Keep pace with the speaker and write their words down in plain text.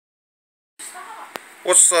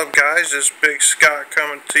What's up, guys? This Big Scott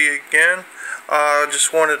coming to you again.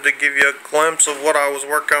 Just wanted to give you a glimpse of what I was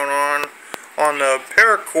working on the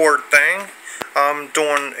Paracord thing. I'm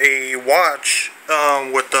doing a watch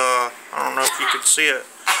with I don't know if you can see it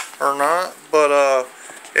or not, but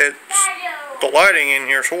the lighting in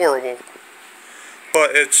here is horrible.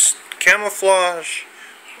 But it's camouflage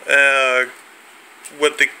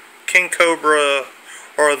with the King Cobra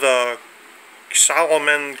or the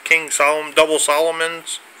King Solomon, double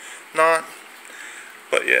Solomons knot.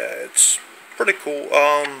 But yeah, it's pretty cool.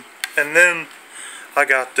 And then I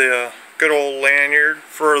got the good old lanyard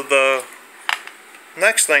for the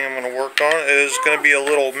next thing I'm going to work on. Is going to be a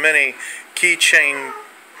little mini keychain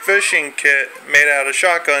fishing kit made out of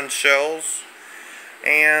shotgun shells,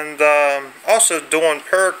 and also doing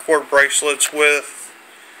paracord bracelets with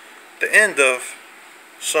the end of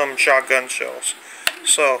some shotgun shells.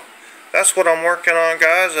 So that's what I'm working on,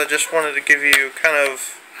 guys. I just wanted to give you kind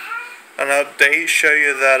of an update, show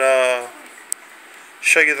you that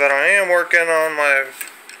I am working on my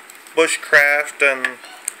bushcraft and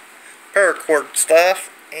paracord stuff.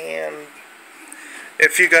 And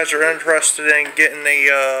if you guys are interested in getting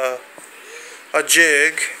a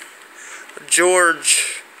jig,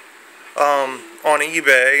 George, on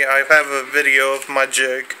eBay, I have a video of my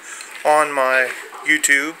jig on my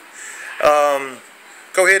YouTube.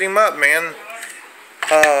 Go hit him up, man.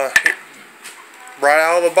 Right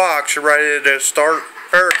out of the box, you're ready to start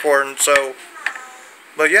paracording. So,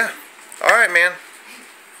 but yeah, all right, man.